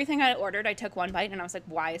everything I ordered, I took one bite, and I was like,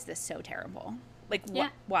 why is this so terrible?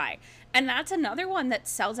 Why? And that's another one that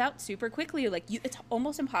sells out super quickly. It's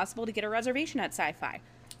almost impossible to get a reservation at Sci-Fi.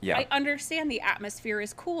 Yeah. I understand the atmosphere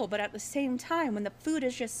is cool, but at the same time, when the food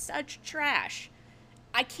is just such trash,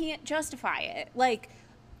 I can't justify it.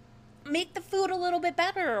 make the food a little bit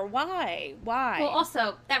better. Why? Well,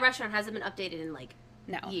 also, that restaurant hasn't been updated in like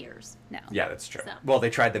No. years. No. Yeah, that's true. So. Well, they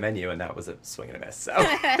tried the menu, and that was a swing and a miss. So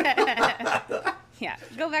Yeah,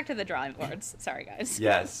 go back to the drawing boards. Sorry, guys.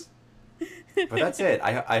 yes, but that's it.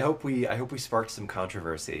 I hope we sparked some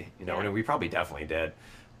controversy. You know, Yeah. and we probably definitely did.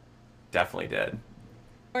 Definitely did.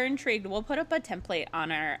 We're intrigued. We'll put up a template on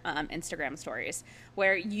our Instagram stories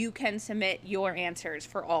where you can submit your answers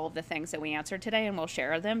for all of the things that we answered today, and we'll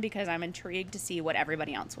share them because I'm intrigued to see what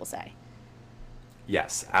everybody else will say.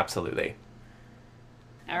 Yes, absolutely.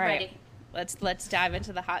 All right, Ready. let's dive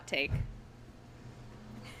into the hot take.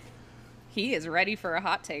 He is ready for a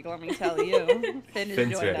hot take, let me tell you. Finn has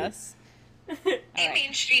Finn's joined ready. us. Hey, right.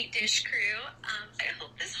 Main Street Dish crew. I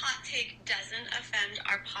hope this hot take doesn't offend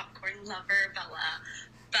our popcorn lover, Bella.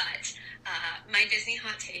 But my Disney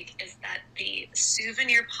hot take is that the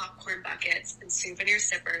souvenir popcorn buckets and souvenir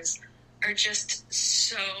sippers are just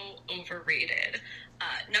so overrated.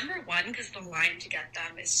 Number one, because the line to get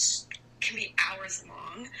them can be hours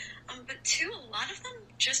long. But two, a lot of them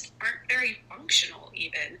just aren't very functional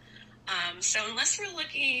even. So unless we're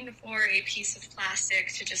looking for a piece of plastic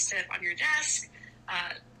to just sit on your desk,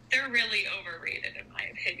 they're really overrated in my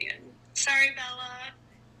opinion. Sorry, Bella.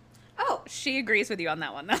 Oh, She agrees with you on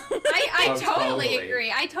that one, though. I Oh, totally totally.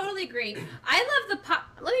 agree. I totally agree. I love the pop.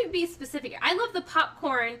 Let me be specific. I love the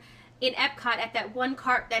popcorn in Epcot at that one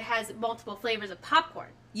cart that has multiple flavors of popcorn.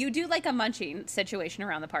 You do like a munching situation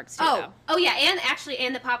around the parks, too, Oh, though. oh yeah,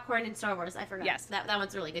 and the popcorn in Star Wars. I forgot. Yes. that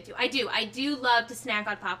one's really good too. I do love to snack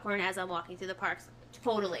on popcorn as I'm walking through the parks.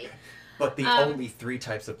 Totally. But the Um, only 3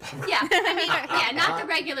 types of popcorn. Yeah, I mean, yeah, not the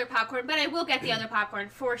regular popcorn, but I will get the other popcorn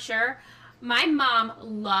for sure. My mom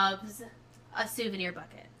loves a souvenir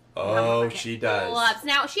bucket. Oh, Bucket. she does. Loves.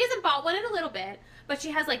 Now she hasn't bought one in a little bit, but she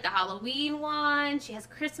has like the Halloween one. She has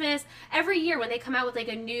Christmas every year when they come out with like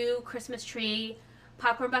a new Christmas tree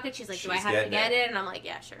popcorn bucket. She's like, "Do I She's have to getting get it. it?" And I'm like,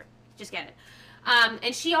 "Yeah, sure, just get it."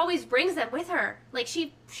 And she always brings them with her. Like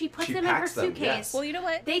she puts She them in her packs them, suitcase. yes. Well, you know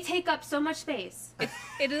what? They take up so much space.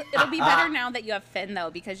 It'll be better now that you have Finn, though,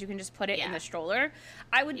 because you can just put it in Yeah. the stroller.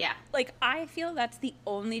 I feel that's the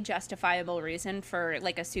only justifiable reason for,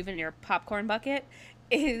 like, a souvenir popcorn bucket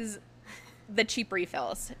is the cheap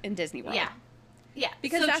refills in Disney World. Yeah, yeah,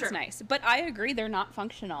 Because so that's true. nice. But I agree, they're not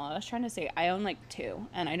functional. I was trying to say, I own, like, 2,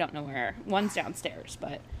 and I don't know where. One's downstairs,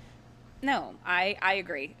 but... No, I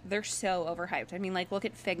agree. They're so overhyped. I mean, like, look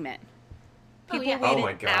at Figment. Oh, People yeah. Oh waited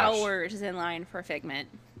my gosh. hours in line for Figment.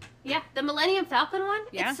 Yeah, the Millennium Falcon one.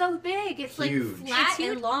 Yeah. It's so big. It's Huge. like flat It's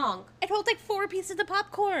huge. and long. It holds, like, 4 pieces of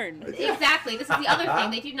popcorn. Exactly. This is the other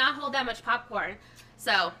thing. They do not hold that much popcorn.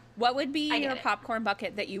 So What would be I get your it. popcorn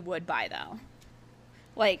bucket that you would buy, though?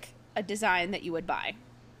 Like, a design that you would buy.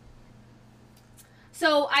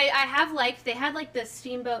 I have liked. They had like the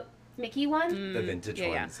Steamboat Mickey one, The vintage yeah,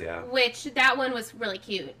 yeah. ones, yeah. which that one was really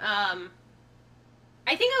cute.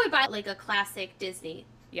 I think I would buy like a classic Disney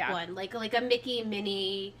Yeah. one, like a Mickey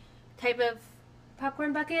Minnie type of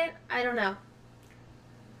popcorn bucket. I don't know.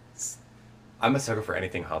 I'm a sucker for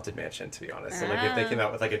anything Haunted Mansion, to be honest. So, like, if they came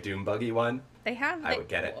out with, like, a Doom Buggy one, They have. I would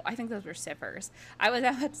get it. well, I think those were sippers. I was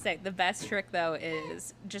about to say the best trick though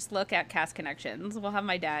is just look at Cast Connections. We'll have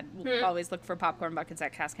my dad always look for popcorn buckets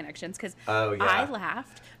at Cast Connections because Oh, yeah. I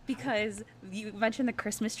laughed because you mentioned the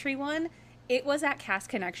Christmas tree one. It was at Cast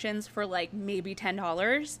Connections for like maybe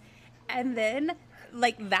 $10, and then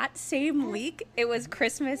like that same week it was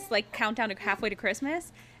Christmas, like countdown to halfway to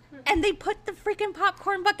Christmas. And they put the freaking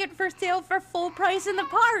popcorn bucket for sale for full price in the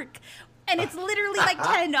park. And it's literally like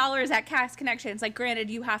 $10 at Cast Connections. Like, granted,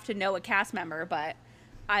 you have to know a cast member, but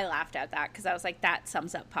I laughed at that because I was like, that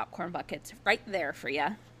sums up popcorn buckets right there for you.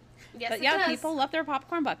 Yes, But it yeah, does. people love their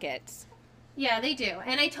popcorn buckets. Yeah, they do,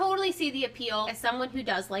 and I totally see the appeal as someone who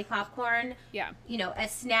does like popcorn. Yeah. You know, a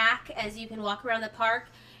snack as you can walk around the park.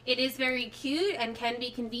 It is very cute and can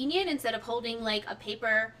be convenient instead of holding like a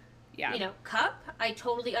paper, Yeah. you know, cup. I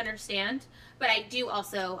totally understand, but I do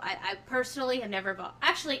also. I personally have never bought.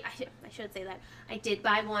 Actually, I should say that I did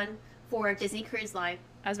buy one for Disney Cruise Line.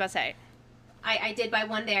 I was about to say, I did buy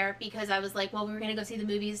one there because I was like, well, we were gonna go see the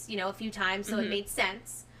movies, you know, a few times, so it made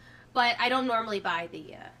sense. But I don't normally buy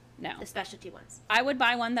the no. specialty ones. I would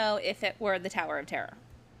buy one, though, if it were the Tower of Terror.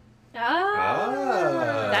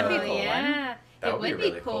 Oh, That'd be a cool yeah. that It would a be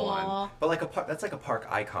really cool. one. But, like, that's like a park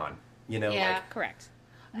icon, you know? Yeah. Like, Correct.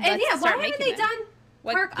 And Let's yeah, why start haven't making they them. done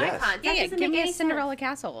What- park Yes. icons? Yeah, That yeah. doesn't Give make me a any Cinderella sense.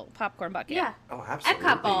 Castle popcorn bucket. Yeah, oh, absolutely.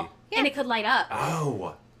 Epcot ball, Yeah. and it could light up.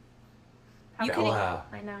 Oh, How You cool. could- Bella.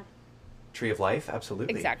 I know. Tree of Life,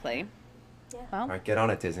 absolutely. Exactly. Yeah. Well, All right, get on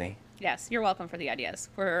it, Disney. yes, you're welcome for the ideas.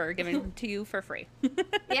 We're giving them to you for free.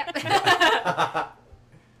 Yep.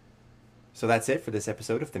 So that's it for this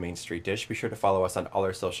episode of The Main Street Dish. Be sure to follow us on all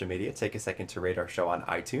our social media. Take a second to rate our show on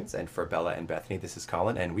iTunes. And for Bella and Bethany, this is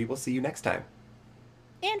Colin, and we will see you next time.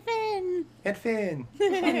 And Finn! And Finn!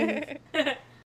 Bye.